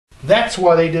That's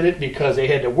why they did it, because they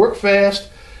had to work fast,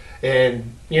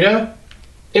 and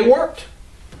it worked.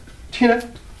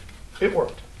 It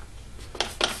worked.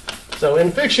 So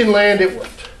in fiction land, it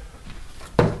worked.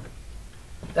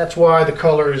 That's why the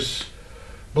color is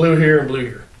blue here and blue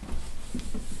here.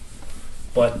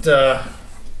 But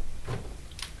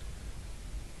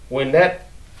when that,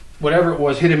 whatever it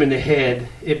was, hit him in the head,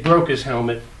 it broke his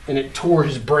helmet and it tore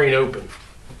his brain open.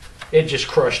 It just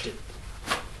crushed it.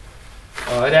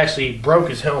 It actually broke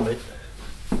his helmet.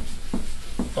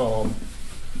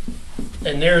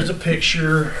 And there's a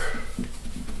picture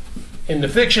in the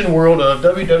fiction world of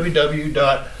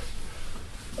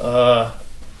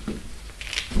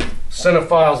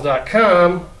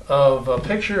www.cinephiles.com of a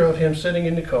picture of him sitting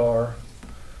in the car,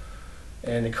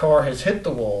 and the car has hit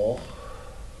the wall,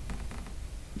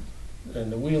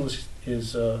 and the wheel is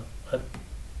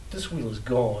this wheel is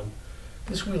gone.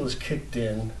 This wheel is kicked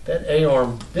in. That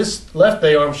A-arm, this left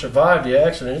A-arm survived the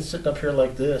accident. It's sitting up here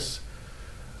like this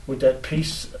with that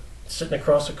piece sitting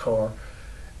across the car.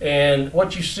 And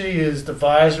what you see is the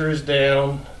visor is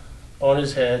down on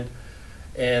his head,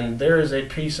 and there is a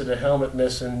piece of the helmet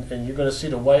missing, and you're going to see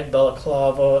the white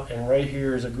balaclava, and right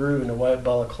here is a groove in the white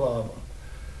balaclava.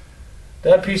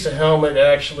 That piece of helmet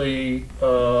actually,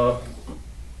 there's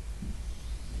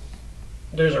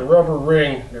a rubber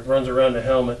ring that runs around the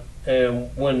helmet,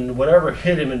 and when whatever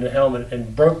hit him in the helmet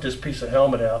and broke this piece of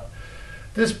helmet out,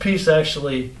 this piece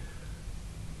actually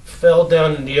fell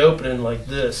down in the opening like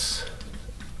this,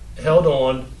 held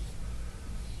on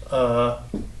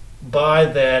by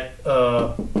that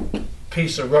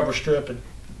piece of rubber stripping,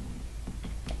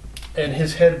 and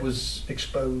his head was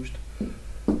exposed,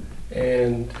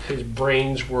 and his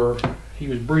brains were, he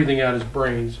was breathing out his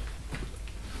brains.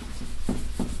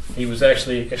 He was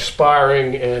actually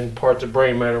expiring, and parts of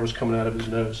brain matter was coming out of his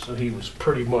nose, so he was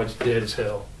pretty much dead as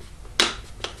hell.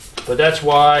 But that's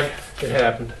why it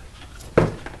happened.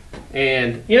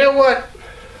 And you know what?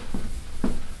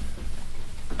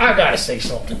 I gotta say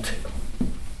something too.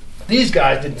 These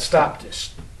guys didn't stop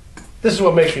this. This is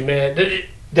what makes me mad.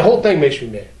 The whole thing makes me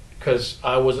mad, because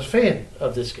I was a fan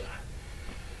of this guy.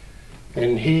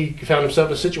 And he found himself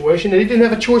in a situation that he didn't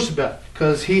have a choice about,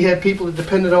 because he had people that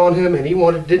depended on him, and he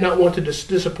did not want to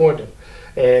disappoint them.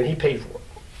 And he paid for it.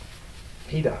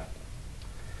 He died.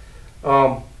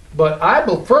 But I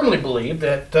firmly believe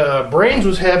that Brains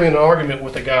was having an argument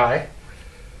with a guy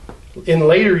in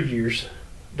later years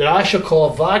that I shall call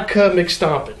Vodka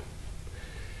McStompin'.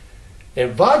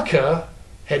 And Vodka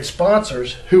had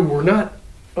sponsors who were not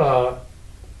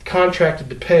contracted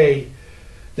to pay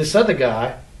this other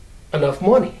guy enough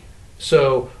money.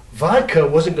 So Vodka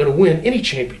wasn't going to win any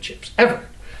championships, ever.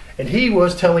 And he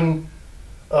was telling,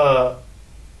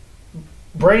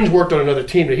 Brains worked on another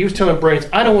team, but he was telling Brains,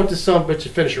 I don't want this son of a bitch to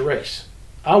finish a race.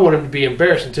 I want him to be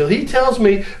embarrassed until he tells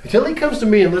me, until he comes to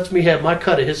me and lets me have my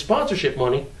cut of his sponsorship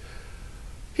money,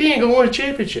 he ain't going to win a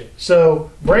championship.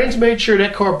 So Brains made sure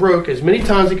that car broke as many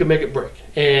times as he could make it break.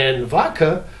 And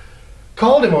Vodka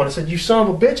called him on it and said, you son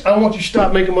of a bitch, I want you to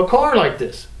stop making my car like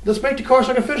this. Let's make the car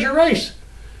so I can finish a race.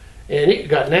 And it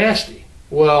got nasty.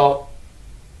 Well,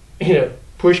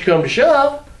 push come to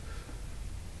shove.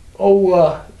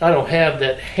 I don't have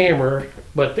that hammer,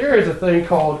 but there is a thing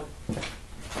called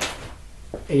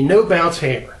a no-bounce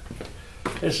hammer.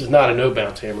 This is not a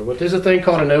no-bounce hammer, but there's a thing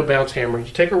called a no-bounce hammer.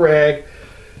 You take a rag,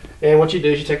 and what you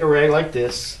do is you take a rag like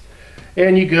this,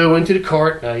 and you go into the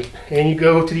car at night, and you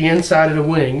go to the inside of the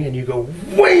wing, and you go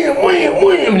wham, wham,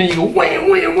 wham, and then you go wham,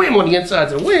 wham, wham on the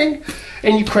inside of the wing,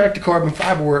 and you crack the carbon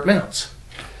fiber where it mounts.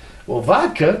 Well,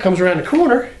 Vodka comes around the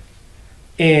corner,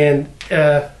 and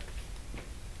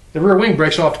the rear wing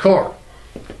breaks off the car.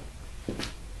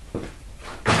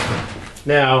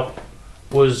 Now,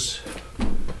 was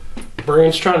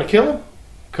Brains trying to kill him?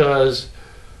 Because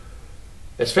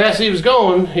as fast as he was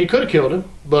going, he could have killed him.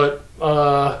 But,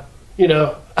 I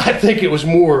think it was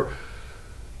more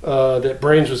that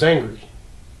Brains was angry.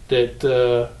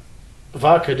 That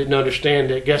Vodka didn't understand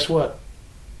that, guess what?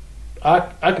 I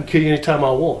can kill you anytime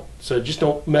I want. So just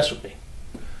don't mess with me.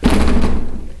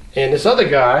 And this other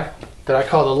guy that I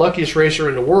call the luckiest racer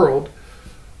in the world,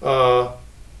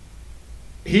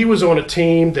 he was on a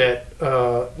team that,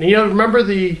 remember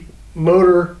the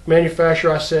motor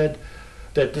manufacturer I said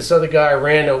that this other guy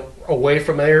ran away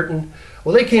from Ayrton?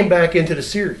 Well, they came back into the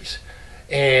series.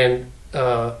 And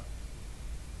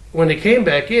when they came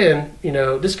back in,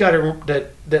 this guy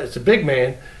that's a big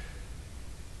man,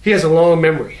 he has a long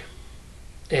memory.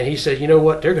 And he said, you know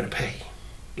what, they're going to pay.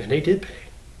 And they did pay.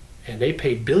 And they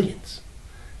paid billions.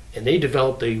 And they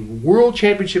developed a world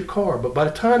championship car. But by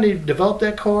the time they developed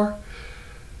that car,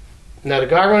 Now the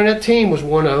guy running that team was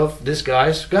one of this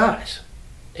guy's guys,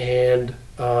 and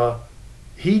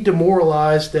he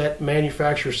demoralized that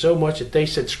manufacturer so much that they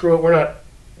said, "Screw it,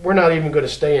 we're not even going to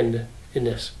stay in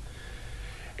this."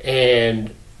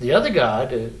 And the other guy,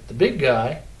 the big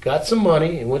guy, got some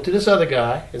money and went to this other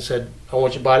guy and said, "I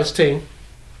want you to buy this team.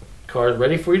 Car's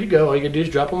ready for you to go. All you got to do is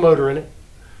drop a motor in it.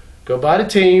 Go buy the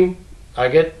team. I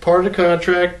get part of the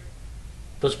contract.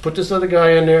 Let's put this other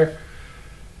guy in there,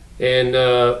 and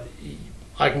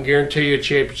I can guarantee you a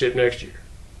championship next year."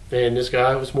 And this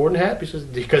guy was more than happy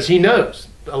because he knows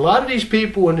a lot of these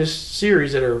people in this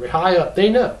series that are high up. They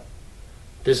know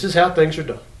this is how things are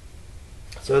done,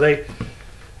 so they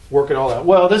work it all out.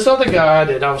 Well, this other guy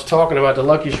that I was talking about, the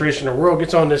luckiest racer in the world,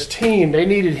 gets on this team. They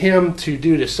needed him to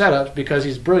do the setups because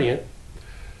he's brilliant.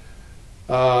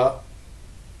 And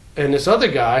this other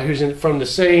guy, who's from the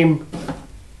same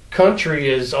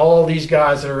country as all these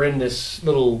guys that are in this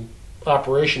little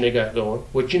operation they got going.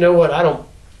 Which, you know what, I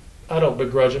don't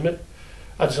begrudge them it.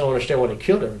 I just don't understand why they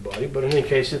killed everybody. But in any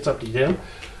case, it's up to them.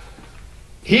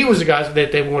 He was the guy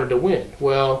that they wanted to win.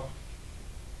 Well,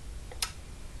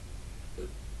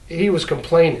 he was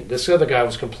complaining. This other guy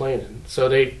was complaining. So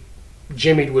they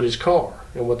jimmied with his car.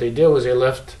 And what they did was they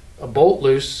left a bolt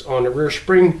loose on the rear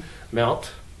spring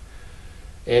mount.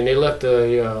 And they left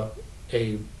a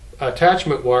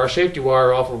attachment wire, safety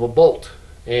wire, off of a bolt.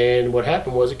 And what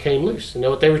happened was it came loose. And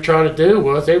what they were trying to do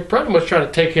was they were pretty much trying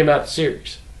to take him out of the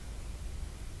series.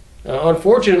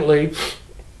 Unfortunately,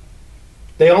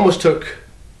 they almost took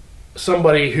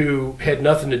somebody who had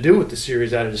nothing to do with the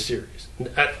series out of the series.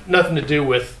 Nothing to do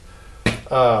with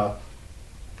the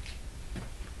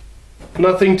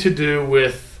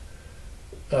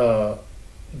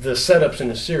setups in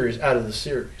the series out of the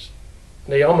series.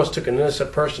 They almost took an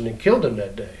innocent person and killed him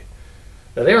that day.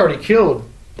 Now they already killed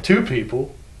 2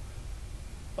 people.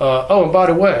 And by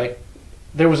the way,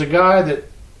 there was a guy that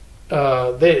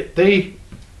they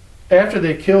after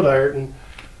they killed Ayrton,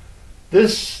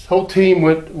 this whole team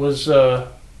was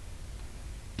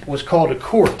called to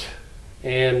court,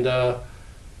 and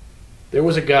there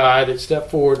was a guy that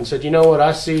stepped forward and said, "You know what?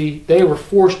 I see." They were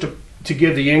forced to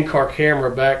give the in-car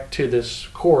camera back to this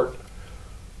court,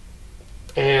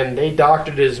 and they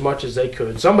doctored it as much as they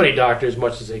could. Somebody doctored as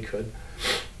much as they could.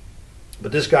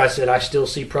 But this guy said, "I still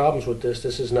see problems with this.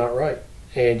 This is not right."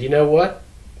 And you know what?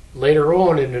 Later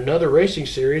on in another racing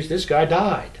series, this guy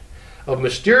died of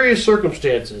mysterious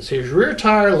circumstances. His rear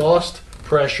tire lost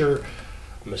pressure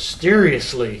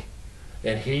mysteriously,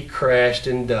 and he crashed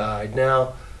and died.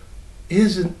 Now,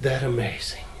 isn't that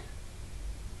amazing?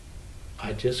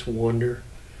 I just wonder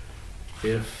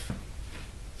if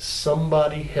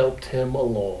somebody helped him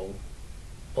along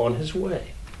on his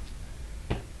way,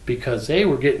 because they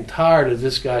were getting tired of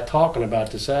this guy talking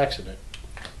about this accident.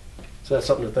 So that's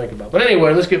something to think about. But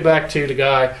anyway, let's get back to the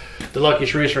guy, the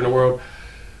luckiest racer in the world.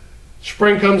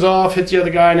 Spring comes off, hits the other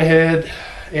guy in the head,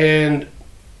 and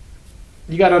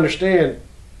you got to understand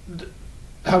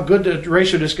how good the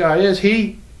racer this guy is.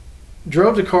 He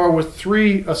drove the car with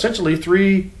essentially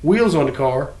three wheels on the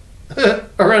car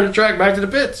around the track back to the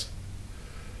pits.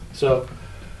 So,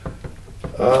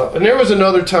 and there was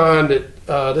another time that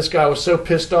this guy was so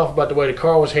pissed off about the way the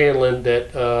car was handling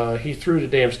that he threw the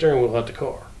damn steering wheel out the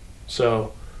car.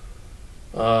 So,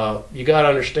 you got to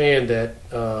understand that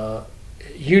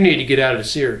you need to get out of the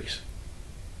series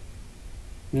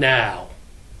now.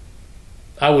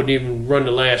 I wouldn't even run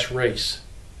the last race,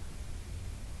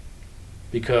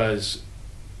 because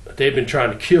they've been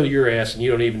trying to kill your ass and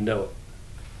you don't even know it.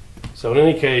 So in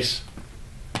any case,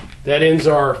 that ends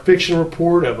our fiction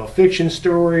report of a fiction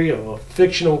story, of a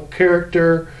fictional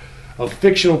character, of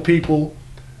fictional people.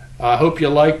 I hope you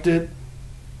liked it.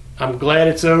 I'm glad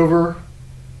it's over.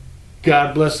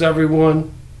 God bless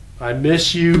everyone. I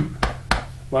miss you,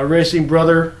 my racing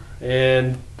brother,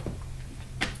 and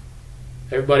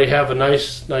everybody have a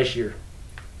nice year.